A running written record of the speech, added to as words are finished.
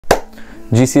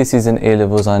GCSEs and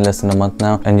A-Levels are in less than a month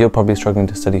now, and you're probably struggling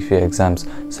to study for your exams.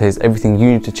 So here's everything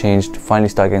you need to change to finally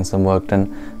start getting some work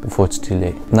done before it's too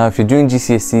late. Now, if you're doing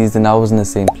GCSEs, then I was in the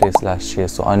same place last year,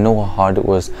 so I know how hard it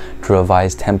was to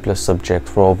revise 10 plus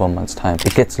subjects for over a month's time.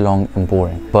 It gets long and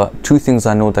boring. But two things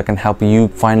I know that can help you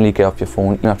finally get off your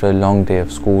phone even after a long day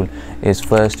of school is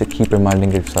first to keep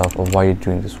reminding yourself of why you're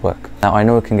doing this work. Now, I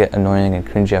know it can get annoying and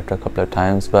cringy after a couple of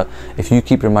times, but if you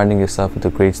keep reminding yourself of the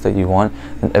grades that you want,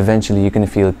 then eventually you're going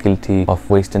to feel guilty of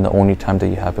wasting the only time that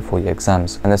you have before your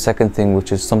exams. And the second thing,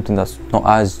 which is something that's not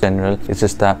as general, is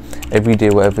just that every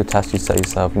day, whatever task you set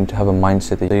yourself, you need to have a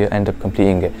mindset that you end up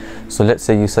completing it. So let's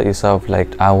say you set yourself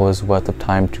like hours worth of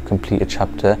time to complete a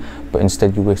chapter, but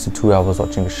instead you wasted 2 hours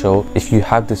watching a show. If you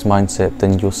have this mindset,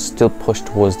 then you'll still push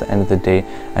towards the end of the day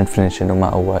and finish it no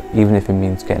matter what, even if it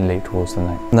means getting late towards the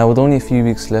night. Now, with only a few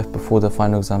weeks left before the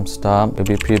final exams start, it'd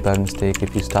be a pretty bad mistake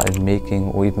if you started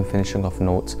making or even finishing off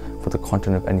notes for the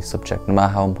content of any subject, no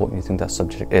matter how important you think that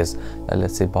subject is, like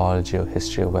let's say biology or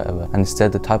history or whatever. And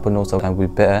instead, the type of notes that would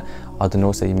be better are the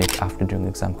notes that you make after doing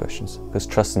exam questions. Because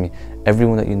trust me,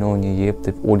 everyone that you know in your year,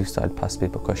 they've already started past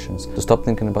paper questions. So stop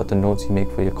thinking about the notes you make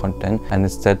for your content, and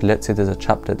instead, let's say there's a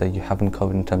chapter that you haven't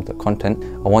covered in terms of content.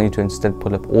 I want you to instead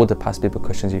pull up all the past paper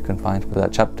questions you can find for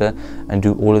that chapter and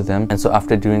do all of them. And so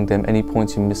after doing them, any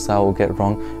points you miss out or get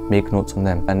wrong, make notes on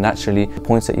them. And naturally, the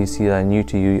points that you see that are new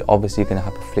to you, you're obviously going to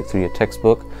have to flick through your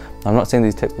textbook. I'm not saying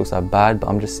these textbooks are bad, but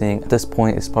I'm just saying at this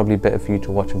point it's probably better for you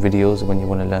to watch videos when you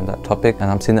want to learn that topic. And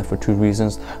I'm saying that for two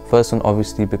reasons. First one,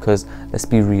 obviously, because let's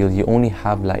be real, you only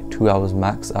have like 2 hours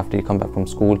max after you come back from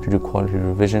school to do quality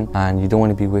revision, and you don't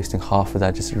want to be wasting half of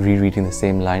that just rereading the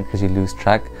same line because you lose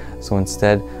track. So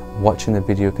instead, watching the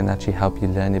video can actually help you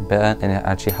learn it better, and it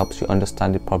actually helps you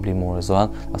understand it probably more as well.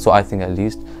 That's what I think, at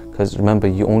least. Because remember,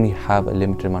 you only have a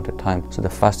limited amount of time, so the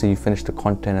faster you finish the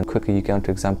content and quicker you get onto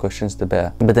exam questions, the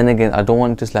better. But then again, I don't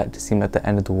want this like to seem like the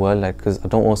end of the world, like, because I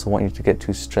don't also want you to get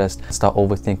too stressed and start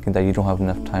overthinking that you don't have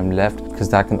enough time left, because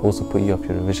that can also put you off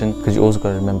your revision. Because you also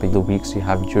got to remember the weeks you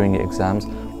have during your exams,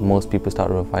 most people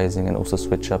start revising and also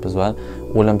switch up as well.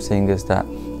 All I'm saying is that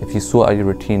if you sort out your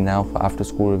routine now for after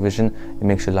school revision, it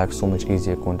makes your life so much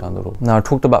easier going down the road. Now, I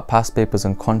talked about past papers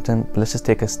and content, but let's just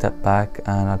take a step back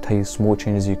and I'll tell you small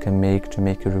changes you can make to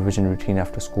make your revision routine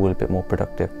after school a bit more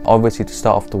productive. Obviously, to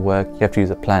start off the work, you have to use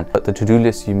a plan, but the to-do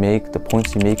list you make, the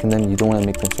points you make in them, you don't want to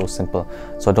make them so simple.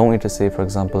 So I don't want you to say, for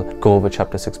example, go over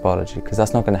chapter 6 biology, because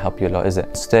that's not going to help you a lot, is it?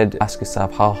 Instead, ask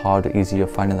yourself how hard or easy you're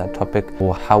finding that topic,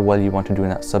 or how well you want to do in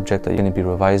that subject that you're going to be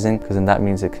revising, because then that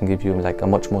means it can give you like a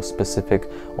much more specific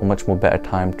or much more better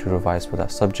time to revise for that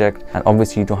subject. And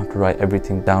obviously, you don't have to write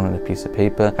everything down on a piece of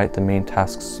paper. Write the main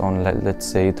tasks on, like, let's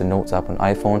say the notes app on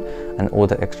iPhone, and all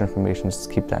the extra information, just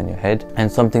keep that in your head.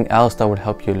 And something else that would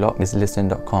help you a lot is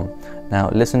listen.com. Now,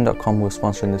 listen.com, who is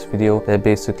sponsoring this video, they're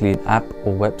basically an app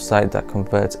or website that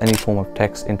converts any form of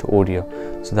text into audio.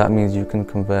 So that means you can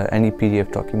convert any PDF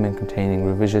document containing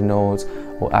revision notes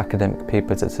or academic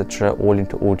papers, etc., all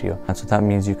into audio. And so that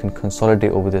means you can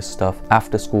consolidate over this stuff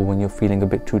after school when you're feeling a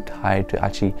bit too tired to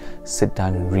actually sit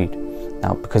down and read.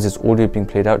 Now, because it's audio being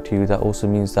played out to you, that also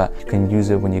means that you can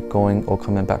use it when you're going or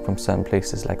coming back from certain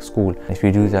places like school. If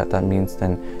you do that, that means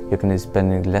then you're going to be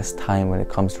spending less time when it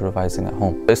comes to revising at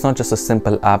home. But it's not just a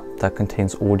simple app that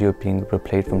contains audio being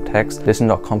replayed from text.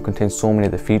 Listen.com contains so many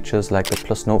of the features, like the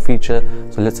plus note feature.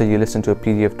 So let's say you listen to a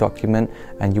PDF document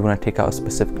and you want to take out a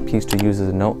specific piece to use as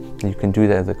a note, and you can do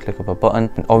that at the click of a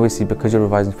button. And obviously, because you're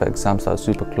revising for exams that are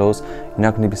super close, you're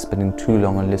not going to be spending too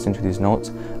long on listening to these notes.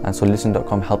 And so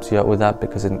listen.com helps you out with that,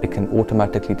 because it can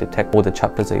automatically detect all the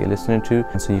chapters that you're listening to,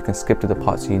 and so you can skip to the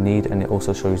parts you need, and it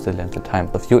also shows the length of time.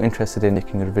 If you're interested in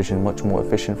making your revision much more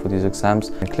efficient for these exams,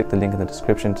 then click the link in the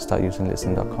description to start using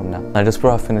listen.com now. Now, just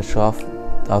before I finish off,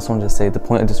 I also wanted to say the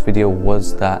point of this video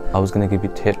was that I was going to give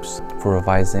you tips for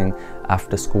revising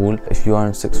after school. If you are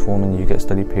in sixth form and you get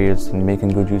study periods, and making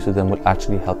good use of them will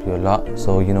actually help you a lot.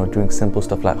 So, you know, doing simple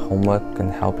stuff like homework can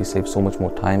help you save so much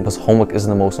more time, because homework isn't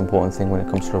the most important thing when it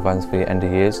comes to revising for your end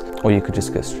of years. Or you could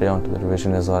just get straight onto the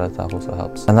revision as well, if that also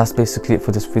helps. And that's basically it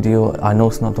for this video. I know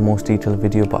it's not the most detailed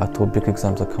video, but I thought big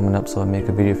exams are coming up, so I'll make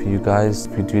a video for you guys.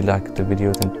 If you do like the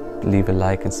video, then leave a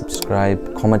like and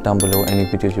subscribe. Comment down below any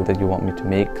videos that you want me to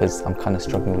make, because I'm kind of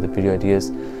struggling with the video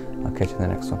ideas. I'll catch you in the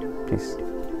next one.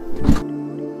 Peace.